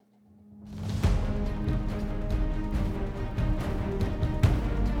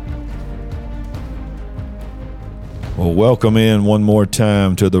Well, welcome in one more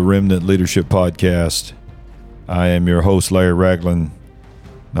time to the Remnant Leadership Podcast. I am your host, Larry Ragland.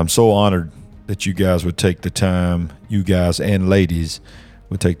 I'm so honored that you guys would take the time, you guys and ladies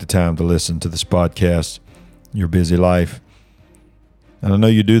would take the time to listen to this podcast, your busy life. And I know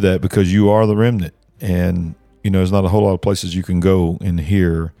you do that because you are the remnant. And, there's not a whole lot of places you can go and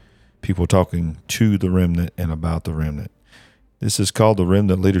hear people talking to the remnant and about the remnant. This is called the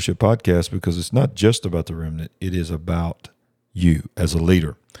Remnant Leadership Podcast because it's not just about the remnant. It is about you as a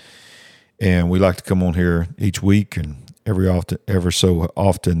leader. And we like to come on here each week and ever so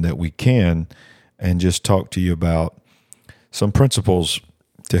often that we can and just talk to you about some principles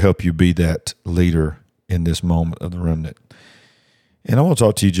to help you be that leader in this moment of the remnant. And I want to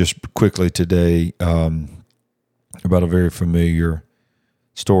talk to you just quickly today about a very familiar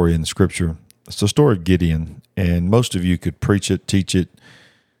story in the Scripture. It's the story of Gideon, and most of you could preach it, teach it,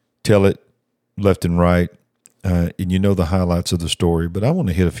 tell it left and right, and you know the highlights of the story. But I want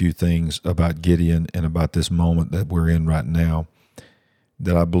to hit a few things about Gideon and about this moment that we're in right now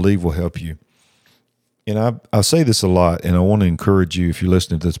that I believe will help you. And I say this a lot, and I want to encourage you, if you're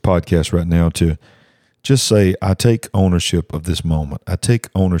listening to this podcast right now, to just say, I take ownership of this moment. I take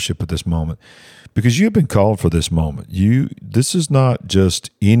ownership of this moment. Because you've been called for this moment. This is not just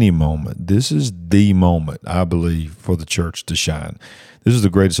any moment. This is the moment, I believe, for the church to shine. This is the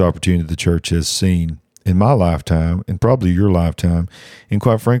greatest opportunity the church has seen in my lifetime, and probably your lifetime, and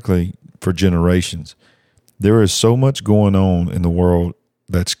quite frankly, for generations. There is so much going on in the world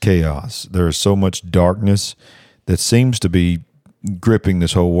that's chaos. There is so much darkness that seems to be gripping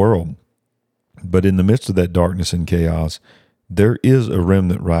this whole world. But in the midst of that darkness and chaos, there is a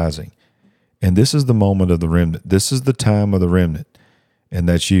remnant rising. And this is the moment of the remnant. This is the time of the remnant, and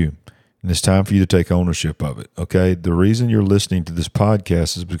that's you. And it's time for you to take ownership of it, okay? The reason you're listening to this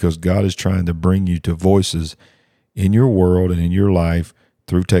podcast is because God is trying to bring you to voices in your world and in your life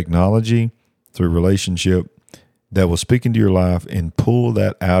through technology, through relationship, that will speak into your life and pull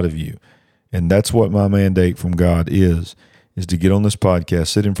that out of you. And that's what my mandate from God is to get on this podcast,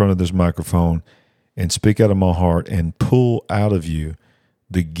 sit in front of this microphone, and speak out of my heart and pull out of you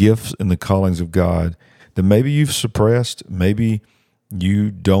the gifts and the callings of God that maybe you've suppressed, maybe you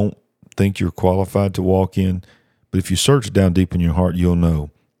don't think you're qualified to walk in, but if you search down deep in your heart, you'll know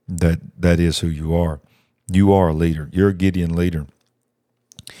that that is who you are. You are a leader. You're a Gideon leader.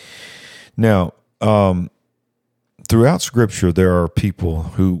 Now, throughout Scripture, there are people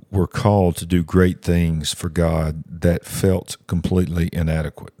who were called to do great things for God that felt completely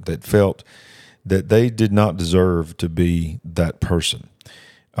inadequate, that felt that they did not deserve to be that person.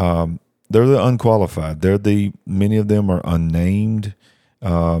 They're the unqualified. Many of them are unnamed,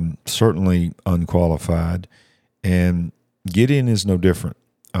 certainly unqualified, and Gideon is no different.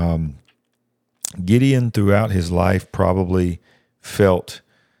 Gideon, throughout his life, probably felt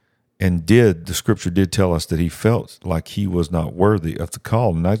the Scripture did tell us that he felt like he was not worthy of the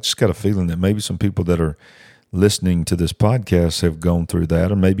call. And I just got a feeling that maybe some people that are listening to this podcast have gone through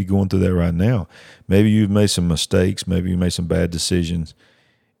that, or maybe going through that right now. Maybe you've made some mistakes. Maybe you made some bad decisions.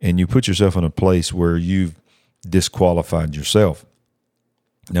 And you put yourself in a place where you've disqualified yourself.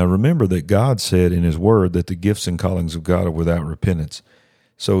 Now, remember that God said in His Word that the gifts and callings of God are without repentance.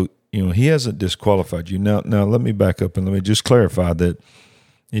 So, He hasn't disqualified you. Now, let me back up and let me just clarify that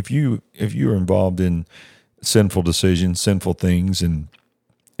if you're involved in sinful decisions, sinful things, and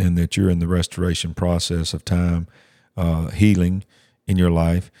that you're in the restoration process of time, healing in your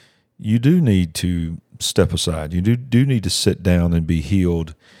life, you do need to step aside. You do need to sit down and be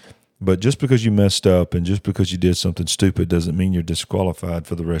healed. But just because you messed up and just because you did something stupid doesn't mean you're disqualified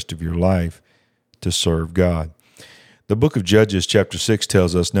for the rest of your life to serve God. The book of Judges, chapter 6,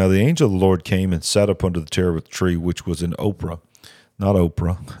 tells us, Now the angel of the Lord came and sat up under the terebinth tree, which was in Ophrah. Not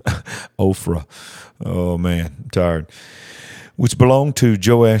Oprah, Ophrah. Oh, man, I'm tired. Which belonged to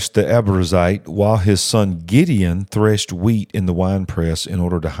Joash the Abiezrite, while his son Gideon threshed wheat in the winepress in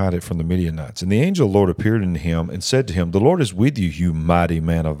order to hide it from the Midianites. And the angel of the Lord appeared unto him and said to him, The Lord is with you, you mighty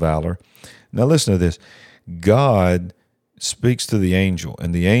man of valor. Now listen to this. God speaks to the angel,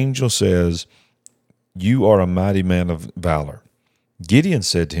 and the angel says, You are a mighty man of valor. Gideon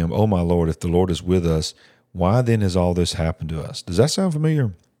said to him, Oh, my Lord, if the Lord is with us, why then has all this happened to us? Does that sound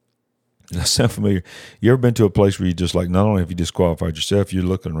familiar? Does that sound familiar? You ever been to a place where you just like, not only have you disqualified yourself, you're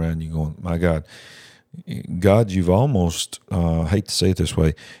looking around, you're going, my God, you've almost, hate to say it this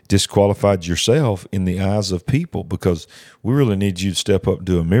way, disqualified yourself in the eyes of people because we really need you to step up and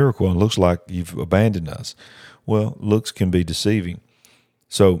do a miracle, and it looks like you've abandoned us. Well, looks can be deceiving.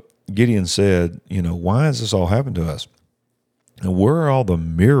 So Gideon said, why has this all happened to us? And where are all the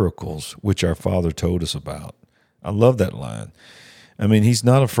miracles which our father told us about? I love that line. I mean, he's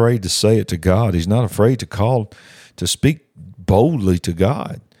not afraid to say it to God. He's not afraid to speak boldly to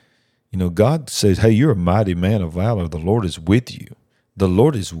God. You know, God says, hey, you're a mighty man of valor. The Lord is with you. The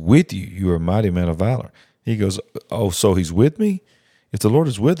Lord is with you. You are a mighty man of valor. He goes, oh, so he's with me? If the Lord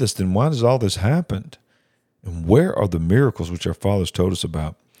is with us, then why does all this happen? And where are the miracles which our fathers told us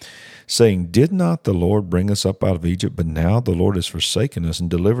about? Saying, did not the Lord bring us up out of Egypt? But now the Lord has forsaken us and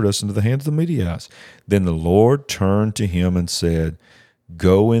delivered us into the hand of the Midianites. Then the Lord turned to him and said,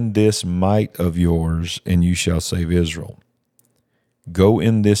 go in this might of yours, and you shall save Israel. Go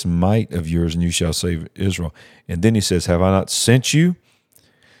in this might of yours, and you shall save Israel. And then he says, have I not sent you?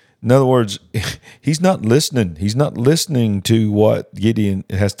 In other words, he's not listening. He's not listening to what Gideon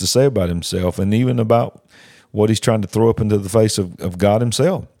has to say about himself and even about what he's trying to throw up into the face of God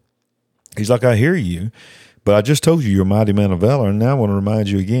himself. He's like, I hear you, but I just told you you're a mighty man of valor, and now I want to remind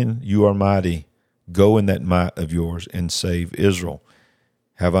you again, you are mighty. Go in that might of yours and save Israel.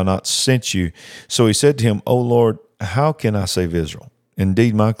 Have I not sent you? So he said to him, O Lord, how can I save Israel?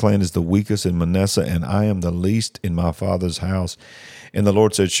 Indeed, my clan is the weakest in Manasseh, and I am the least in my father's house. And the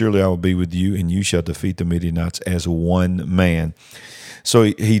Lord said, surely I will be with you, and you shall defeat the Midianites as one man. So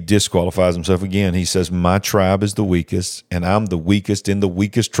he disqualifies himself again. He says, my tribe is the weakest, and I'm the weakest in the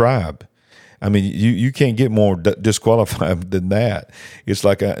weakest tribe. I mean, you can't get more disqualified than that. It's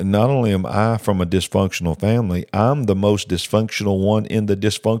like not only am I from a dysfunctional family, I'm the most dysfunctional one in the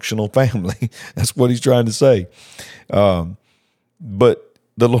dysfunctional family. That's what he's trying to say. But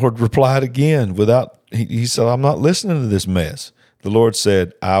the Lord replied again he said, I'm not listening to this mess. The Lord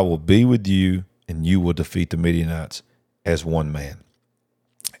said, I will be with you, and you will defeat the Midianites as one man.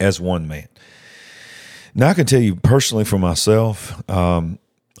 As one man. Now, I can tell you personally for myself,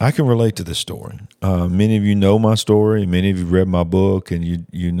 I can relate to this story. Many of you know my story. Many of you read my book, and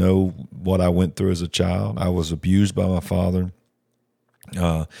you know what I went through as a child. I was abused by my father.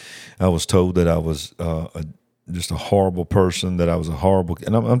 I was told that I was just a horrible person, that I was a horrible,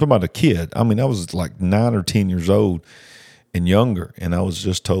 and I'm talking about a kid. I mean, I was like 9 or 10 years old and younger, and I was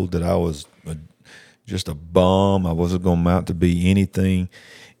just told that I was just a bum. I wasn't going to amount to be anything.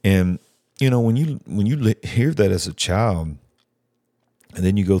 And, you know, when you hear that as a child, and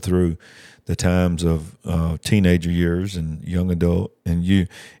then you go through the times of teenager years and young adult, and you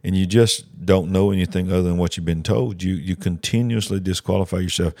just don't know anything other than what you've been told. You continuously disqualify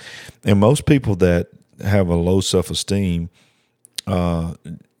yourself. And most people that have a low self-esteem, a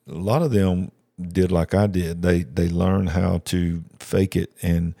lot of them did like I did. They learn how to fake it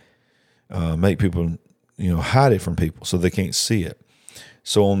and make people, hide it from people so they can't see it.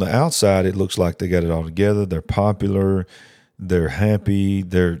 So on the outside, it looks like they got it all together. They're popular. They're happy.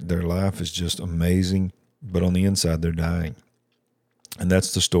 Their life is just amazing. But on the inside, they're dying. And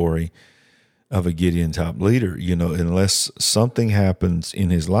that's the story of a Gideon type leader. Unless something happens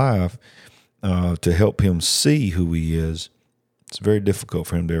in his life to help him see who he is, it's very difficult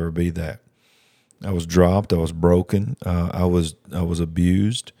for him to ever be that. I was dropped. I was broken. I was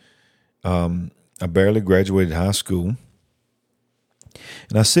abused. I barely graduated high school.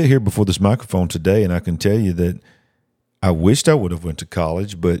 And I sit here before this microphone today, and I can tell you that I wished I would have went to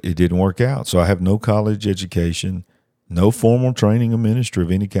college, but it didn't work out. So I have no college education, no formal training in ministry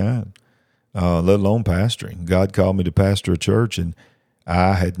of any kind, let alone pastoring. God called me to pastor a church, and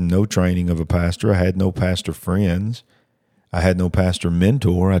I had no training of a pastor. I had no pastor friends. I had no pastor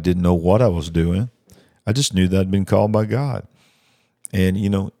mentor. I didn't know what I was doing. I just knew that I'd been called by God.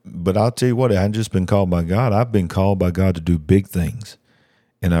 And, but I'll tell you what, I hadn't just been called by God. I've been called by God to do big things.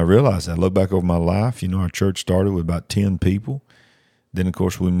 And I realized, I look back over my life, our church started with about 10 people. Then, of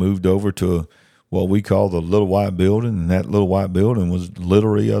course, we moved over to what we call the Little White Building, and that Little White Building was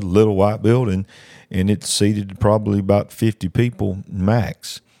literally a little white building, and it seated probably about 50 people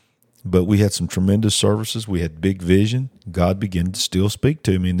max. But we had some tremendous services. We had big vision. God began to still speak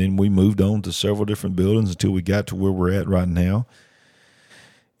to me, and then we moved on to several different buildings until we got to where we're at right now.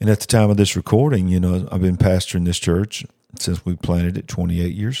 And at the time of this recording, I've been pastoring this church since we planted it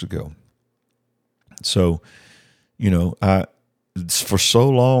 28 years ago. So, for so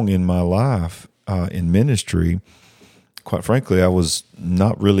long in my life in ministry, quite frankly, I was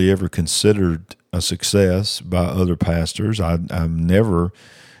not really ever considered a success by other pastors. I've never,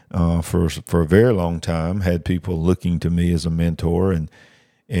 for a very long time, had people looking to me as a mentor, and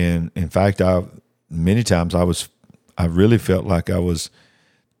in fact, many times I really felt like I was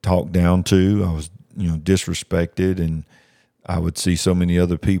talked down to. I was, disrespected, and I would see so many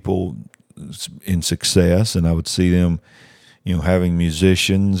other people in success, and I would see them, having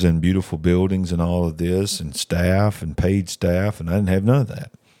musicians and beautiful buildings and all of this, and staff and paid staff, and I didn't have none of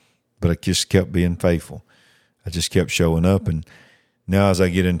that. But I just kept being faithful. I just kept showing up. And now as I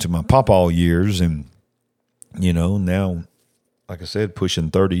get into my pawpaw years and, now, like I said, pushing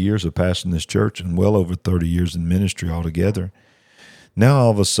 30 years of pastoring this church and well over 30 years in ministry altogether, now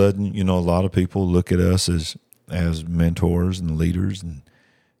all of a sudden, a lot of people look at us as mentors and leaders, and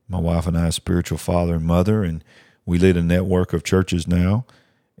my wife and I are spiritual father and mother, and we lead a network of churches now.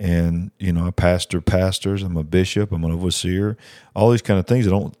 And, I pastor pastors, I'm a bishop, I'm an overseer, all these kind of things.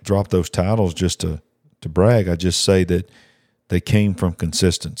 I don't drop those titles just to brag. I just say that they came from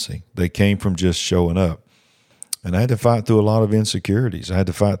consistency. They came from just showing up. And I had to fight through a lot of insecurities. I had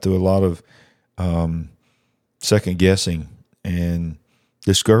to fight through a lot of second guessing and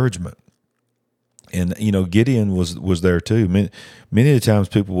discouragement. And, Gideon was there too. Many of the times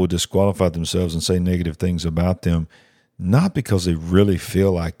people will disqualify themselves and say negative things about them, not because they really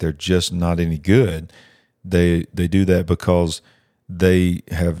feel like they're just not any good. They do that because they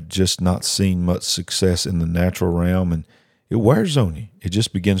have just not seen much success in the natural realm, and it wears on you. It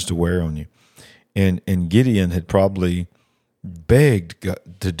just begins to wear on you. And Gideon had probably begged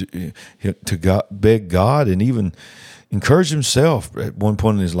beg God and even encouraged himself at one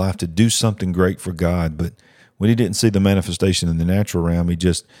point in his life to do something great for God. But when he didn't see the manifestation in the natural realm, he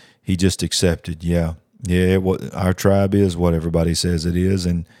just accepted. What our tribe is what everybody says it is,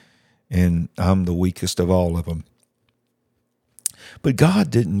 and I'm the weakest of all of them. But God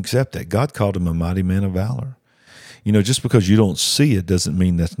didn't accept that. God called him a mighty man of valor. Just because you don't see it doesn't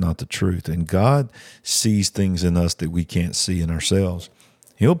mean that's not the truth. And God sees things in us that we can't see in ourselves.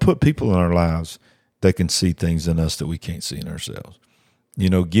 He'll put people in our lives that can see things in us that we can't see in ourselves.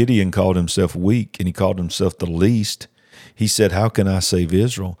 Gideon called himself weak, and he called himself the least. He said, "How can I save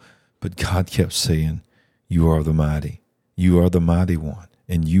Israel?" But God kept saying, "You are the mighty. You are the mighty one,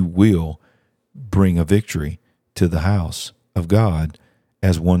 and you will bring a victory to the house of God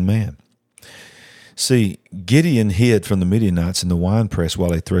as one man." See, Gideon hid from the Midianites in the winepress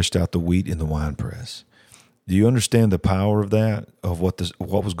while they threshed out the wheat in the winepress. Do you understand the power of that, of what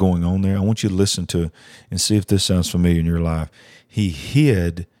was going on there? I want you to listen to and see if this sounds familiar in your life. He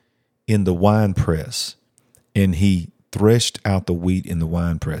hid in the winepress, and he threshed out the wheat in the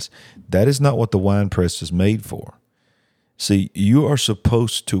winepress. That is not what the winepress is made for. See, you are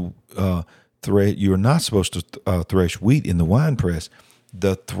supposed to you are not supposed to thresh wheat in the winepress.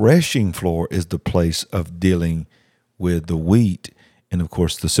 The threshing floor is the place of dealing with the wheat. And, of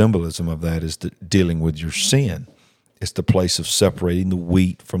course, the symbolism of that is dealing with your sin. It's the place of separating the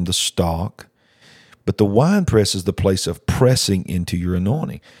wheat from the stalk. But the winepress is the place of pressing into your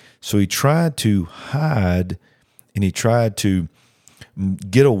anointing. So he tried to hide, and he tried to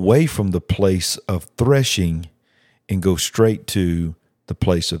get away from the place of threshing and go straight to the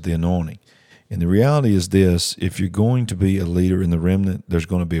place of the anointing. And the reality is this: if you're going to be a leader in the remnant, there's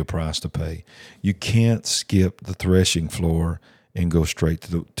going to be a price to pay. You can't skip the threshing floor and go straight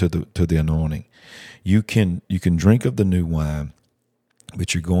to the anointing. You can drink of the new wine,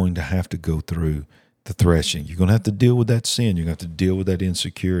 but you're going to have to go through the threshing. You're going to have to deal with that sin. You're going to have to deal with that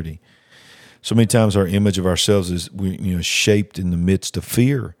insecurity. So many times our image of ourselves is shaped in the midst of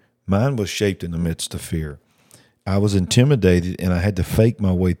fear. Mine was shaped in the midst of fear. I was intimidated, and I had to fake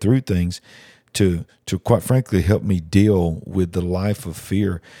my way through things to quite frankly help me deal with the life of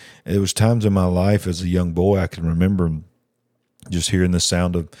fear. There was times in my life as a young boy I can remember just hearing the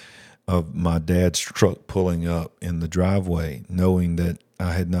sound of my dad's truck pulling up in the driveway, knowing that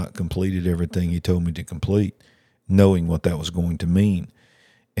I had not completed everything he told me to complete, knowing what that was going to mean.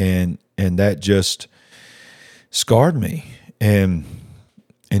 And that just scarred me and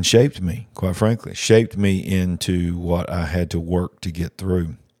shaped me, quite frankly, shaped me into what I had to work to get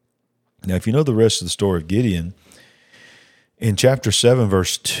through. Now, if you know the rest of the story of Gideon, in chapter 7,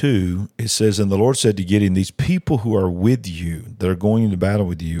 verse 2, it says, "And the Lord said to Gideon, these people who are with you, that are going into battle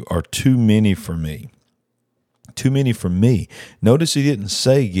with you, are too many for me." Too many for me. Notice he didn't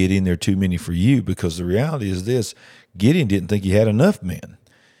say, Gideon, they're too many for you, because the reality is this: Gideon didn't think he had enough men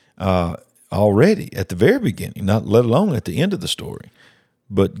already at the very beginning, not let alone at the end of the story.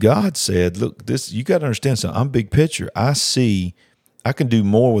 But God said, look, this, you got to understand something. I'm big picture. I can do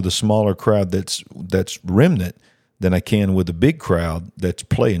more with a smaller crowd that's remnant than I can with a big crowd that's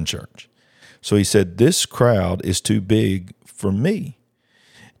playing church. So he said, this crowd is too big for me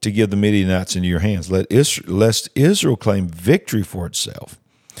to give the Midianites into your hands. Lest Israel claim victory for itself,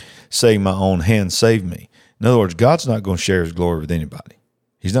 saying, my own hand saved me. In other words, God's not going to share his glory with anybody.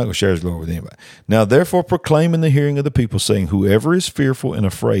 He's not going to share his glory with anybody. Now, therefore, proclaim in the hearing of the people, saying, whoever is fearful and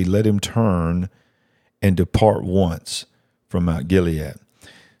afraid, let him turn and depart once from Mount Gilead.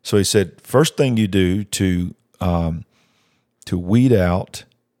 So he said, first thing you do to weed out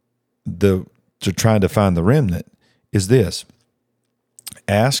the to trying to find the remnant is this.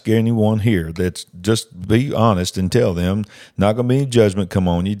 Ask anyone here that's just be honest and tell them, not going to be any judgment come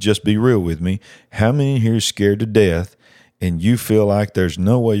on you, just be real with me. How many here is scared to death and you feel like there's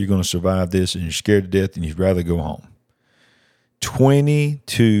no way you're going to survive this and you're scared to death and you'd rather go home?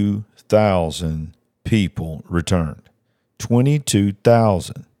 22,000 people returned.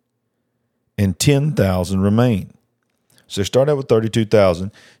 22,000. And 10,000 remain. So they start out with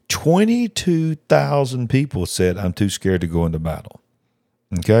 32,000. 22,000 people said, I'm too scared to go into battle.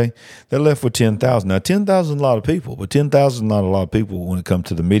 Okay? They're left with 10,000. Now, 10,000 is a lot of people, but 10,000 is not a lot of people when it comes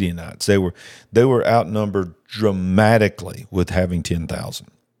to the Midianites. They were outnumbered dramatically with having 10,000.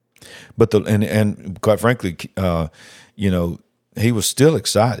 But and quite frankly, he was still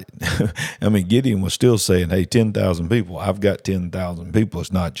excited. I mean, Gideon was still saying, hey, 10,000 people. I've got 10,000 people.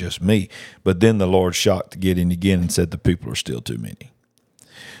 It's not just me. But then the Lord shocked Gideon again and said the people are still too many.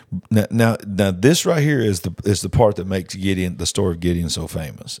 Now, this right here is the part that makes the story of Gideon so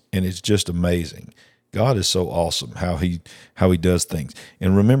famous, and it's just amazing. God is so awesome how he does things.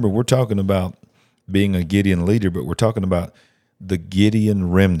 And remember, we're talking about being a Gideon leader, but we're talking about the Gideon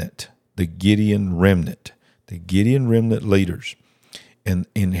remnant, the Gideon remnant leaders, and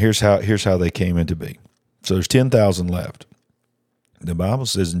here's how they came into being. So there's 10,000 left. The Bible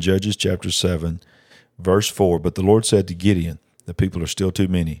says in Judges chapter 7, verse 4, but the Lord said to Gideon, the people are still too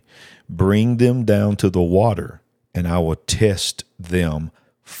many. Bring them down to the water, and I will test them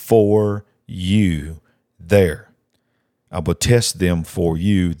for you there. I will test them for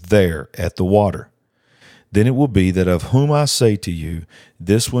you there at the water. Then it will be that of whom I say to you,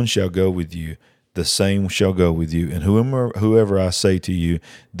 this one shall go with you, the same shall go with you. And whoever I say to you,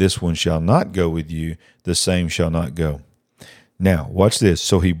 this one shall not go with you, the same shall not go. Now, watch this.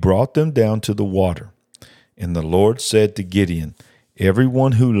 So he brought them down to the water. And the Lord said to Gideon,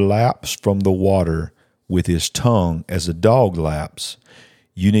 everyone who laps from the water with his tongue as a dog laps,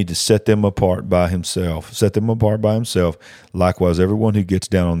 you need to set them apart by himself. Set them apart by himself. Likewise, everyone who gets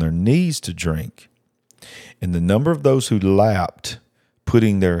down on their knees to drink. And the number of those who lapped,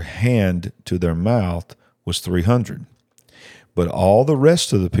 putting their hand to their mouth, was 300. But all the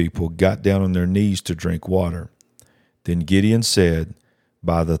rest of the people got down on their knees to drink water. Then Gideon said,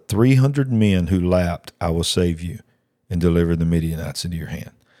 by the 300 men who lapped, I will save you and deliver the Midianites into your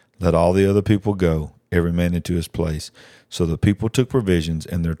hand. Let all the other people go, every man into his place. So the people took provisions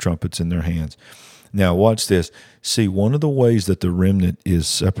and their trumpets in their hands. Now watch this. See, one of the ways that the remnant is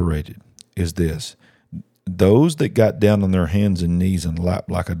separated is this. Those that got down on their hands and knees and lapped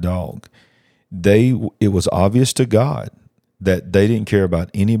like a dog, it was obvious to God that they didn't care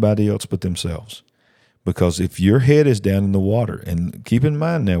about anybody else but themselves. Because if your head is down in the water, and keep in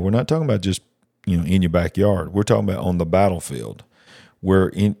mind now, we're not talking about just in your backyard. We're talking about on the battlefield,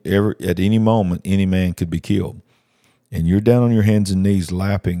 where at any moment any man could be killed, and you're down on your hands and knees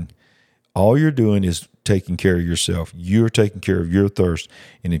lapping. All you're doing is taking care of yourself. You're taking care of your thirst,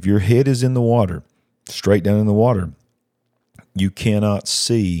 and if your head is in the water, straight down in the water, you cannot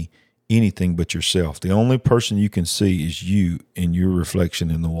see anything but yourself. The only person you can see is you and your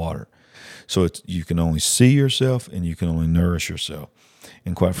reflection in the water. So you can only see yourself and you can only nourish yourself.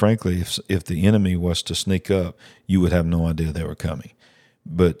 And quite frankly, if the enemy was to sneak up, you would have no idea they were coming.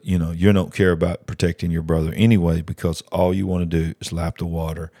 But, you don't care about protecting your brother anyway, because all you want to do is lap the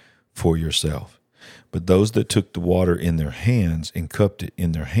water for yourself. But those that took the water in their hands and cupped it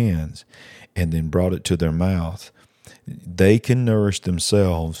in their hands and then brought it to their mouth, they can nourish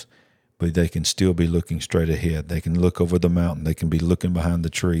themselves, but they can still be looking straight ahead. They can look over the mountain. They can be looking behind the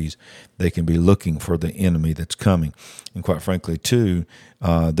trees. They can be looking for the enemy that's coming. And quite frankly, too,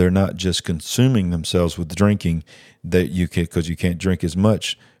 they're not just consuming themselves with drinking because you can't drink as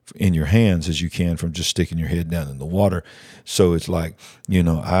much in your hands as you can from just sticking your head down in the water. So it's like,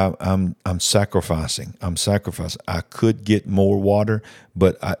 I'm sacrificing. I could get more water,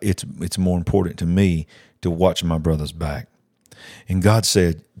 but it's more important to me to watch my brother's back. And God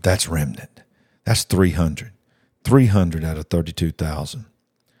said, that's remnant. That's 300. 300 out of 32,000.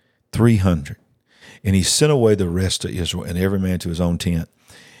 300. And he sent away the rest of Israel and every man to his own tent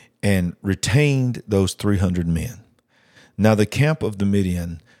and retained those 300 men. Now the camp of the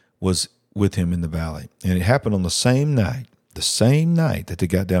Midian was with him in the valley. And it happened on the same night that they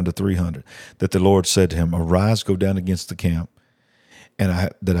got down to 300, that the Lord said to him, arise, go down against the camp, and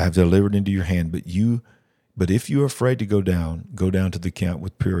I have delivered into your hand. But if you are afraid to go down to the camp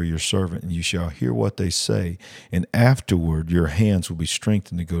with Purah your servant, and you shall hear what they say, and afterward your hands will be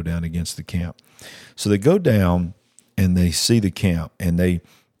strengthened to go down against the camp. So they go down and they see the camp, and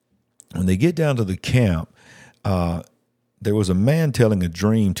when they get down to the camp, there was a man telling a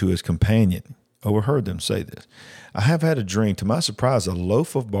dream to his companion. overheard them say this. I have had a dream. To my surprise, a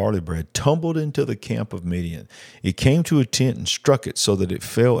loaf of barley bread tumbled into the camp of Midian. It came to a tent and struck it so that it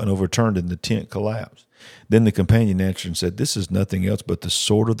fell and overturned, and the tent collapsed. Then the companion answered and said, this is nothing else but the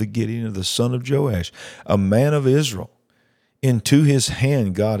sword of the Gideon, the son of Joash, a man of Israel. Into his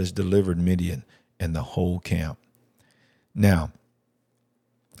hand God has delivered Midian and the whole camp. Now,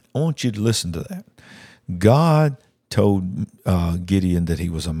 I want you to listen to that. God told Gideon that he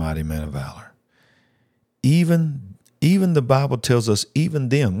was a mighty man of valor. Even the Bible tells us, even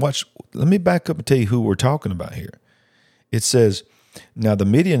then, watch, let me back up and tell you who we're talking about here. It says, now the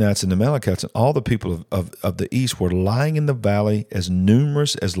Midianites and the Amalekites and all the people of the east were lying in the valley as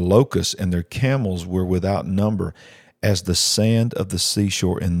numerous as locusts, and their camels were without number as the sand of the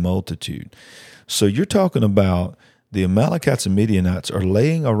seashore in multitude. So you're talking about the Amalekites and Midianites are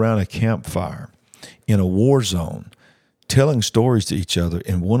laying around a campfire in a war zone, telling stories to each other,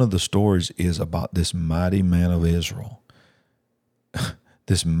 and one of the stories is about this mighty man of Israel.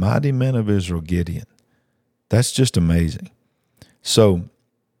 This mighty man of Israel, Gideon. That's just amazing. So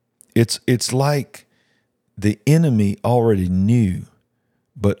it's like the enemy already knew,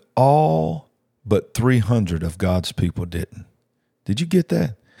 but all but 300 of God's people didn't. Did you get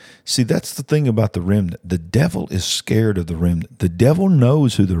that? See, that's the thing about the remnant. The devil is scared of the remnant. The devil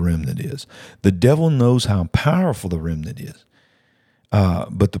knows who the remnant is. The devil knows how powerful the remnant is.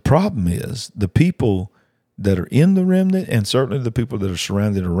 But the problem is the people that are in the remnant, and certainly the people that are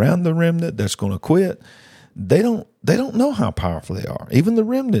surrounded around the remnant that's going to quit, they don't know how powerful they are. Even the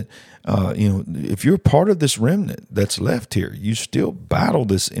remnant, if you're part of this remnant that's left here, you still battle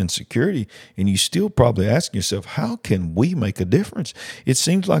this insecurity, and you still probably ask yourself, how can we make a difference? It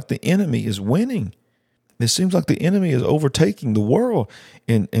seems like the enemy is winning. It seems like the enemy is overtaking the world,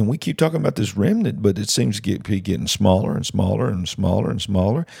 and we keep talking about this remnant, but it seems to be getting smaller and smaller and smaller and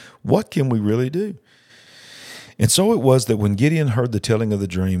smaller. What can we really do? And so it was that when Gideon heard the telling of the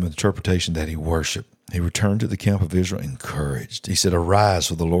dream and interpretation that he worshiped, he returned to the camp of Israel encouraged. He said, arise,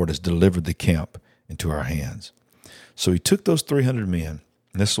 for the Lord has delivered the camp into our hands. So he took those 300 men,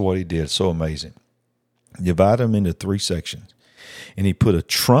 and this is what he did, so amazing. He divided them into 3 sections, and he put a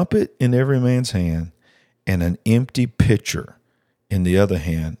trumpet in every man's hand and an empty pitcher in the other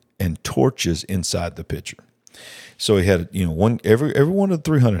hand and torches inside the pitcher. So he had, every one of the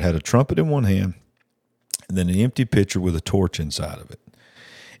 300 had a trumpet in one hand and then an empty pitcher with a torch inside of it.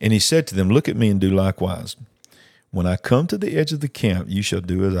 And he said to them, look at me and do likewise. When I come to the edge of the camp, you shall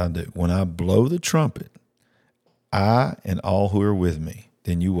do as I do. When I blow the trumpet, I and all who are with me,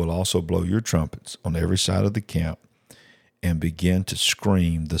 then you will also blow your trumpets on every side of the camp and begin to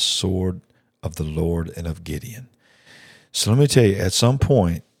scream the sword of the Lord and of Gideon. So let me tell you, at some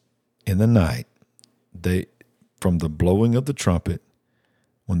point in the night, from the blowing of the trumpet,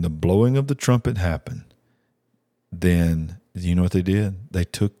 when the blowing of the trumpet happened, then you know what they did? They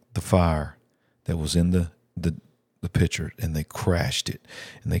took the fire that was in the pitcher and they crashed it.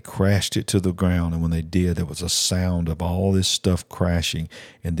 And they crashed it to the ground. And when they did, there was a sound of all this stuff crashing.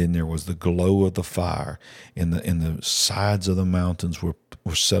 And then there was the glow of the fire. And the sides of the mountains were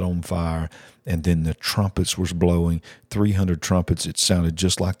set on fire. And then the trumpets was blowing, 300 trumpets. It sounded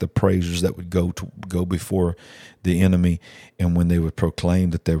just like the praisers that would go before the enemy. And when they would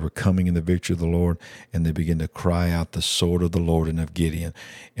proclaim that they were coming in the victory of the Lord, and they began to cry out the sword of the Lord and of Gideon.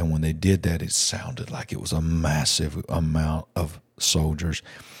 And when they did that, it sounded like it was a massive amount of soldiers.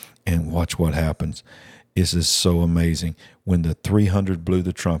 And watch what happens. This is so amazing. When the 300 blew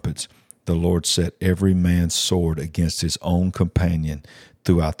the trumpets, the Lord set every man's sword against his own companion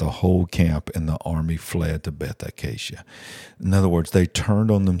throughout the whole camp, and the army fled to Beth Acacia. In other words, they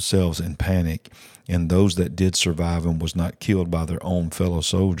turned on themselves in panic, and those that did survive and was not killed by their own fellow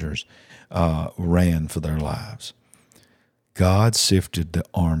soldiers ran for their lives. God sifted the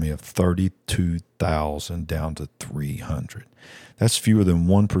army of 32,000 down to 300. That's fewer than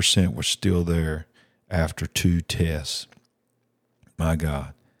 1% were still there after 2 tests. My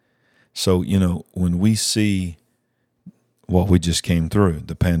God. So, when we see what we just came through,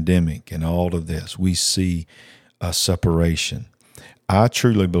 the pandemic and all of this, we see a separation. I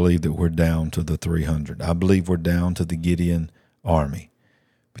truly believe that we're down to the 300. I believe we're down to the Gideon army.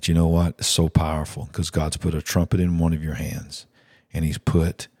 But you know what? It's so powerful because God's put a trumpet in one of your hands and he's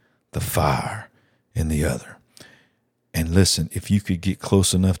put the fire in the other. And listen, if you could get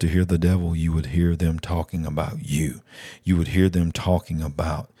close enough to hear the devil, you would hear them talking about you. You would hear them talking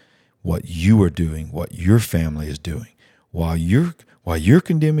about what you are doing, what your family is doing. While you're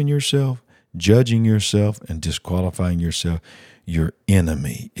condemning yourself, judging yourself, and disqualifying yourself, your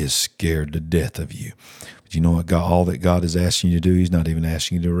enemy is scared to death of you. Do you know what all that God is asking you to do? He's not even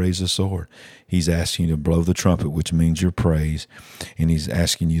asking you to raise a sword. He's asking you to blow the trumpet, which means your praise. And he's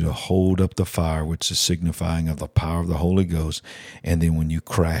asking you to hold up the fire, which is signifying of the power of the Holy Ghost. And then when you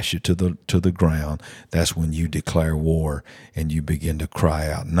crash it to the ground, that's when you declare war and you begin to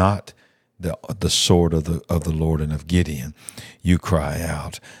cry out, not the sword of the Lord and of Gideon. You cry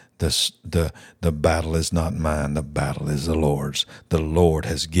out, the battle is not mine, the battle is the Lord's. The Lord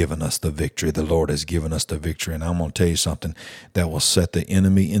has given us the victory. The Lord has given us the victory. And I'm going to tell you something that will set the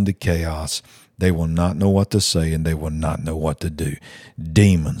enemy into chaos. They will not know what to say, and they will not know what to do.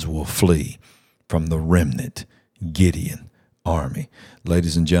 Demons will flee from the remnant Gideon army.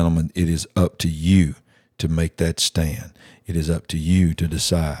 Ladies and gentlemen, it is up to you to make that stand. It is up to you to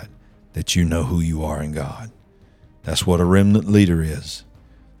decide that you know who you are in God. That's what a remnant leader is.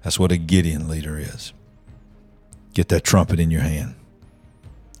 That's what a Gideon leader is. Get that trumpet in your hand.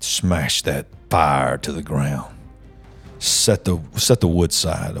 Smash that fire to the ground. Set the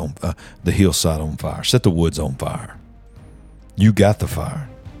woodside on the hillside on fire. Set the woods on fire. You got the fire.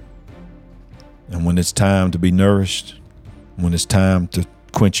 And when it's time to be nourished, when it's time to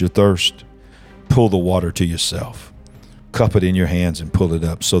quench your thirst, pull the water to yourself. Cup it in your hands and pull it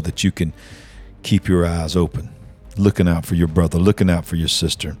up so that you can keep your eyes open, looking out for your brother, looking out for your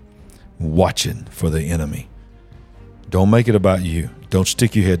sister, watching for the enemy. Don't make it about you. Don't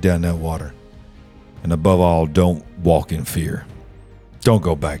stick your head down that water. And above all, don't walk in fear. Don't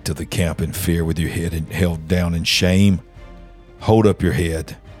go back to the camp in fear with your head held down in shame. Hold up your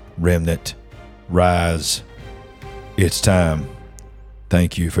head, remnant. Rise. It's time.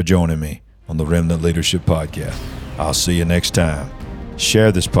 Thank you for joining me on the Remnant Leadership Podcast. I'll see you next time.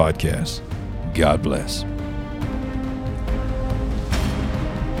 Share this podcast. God bless.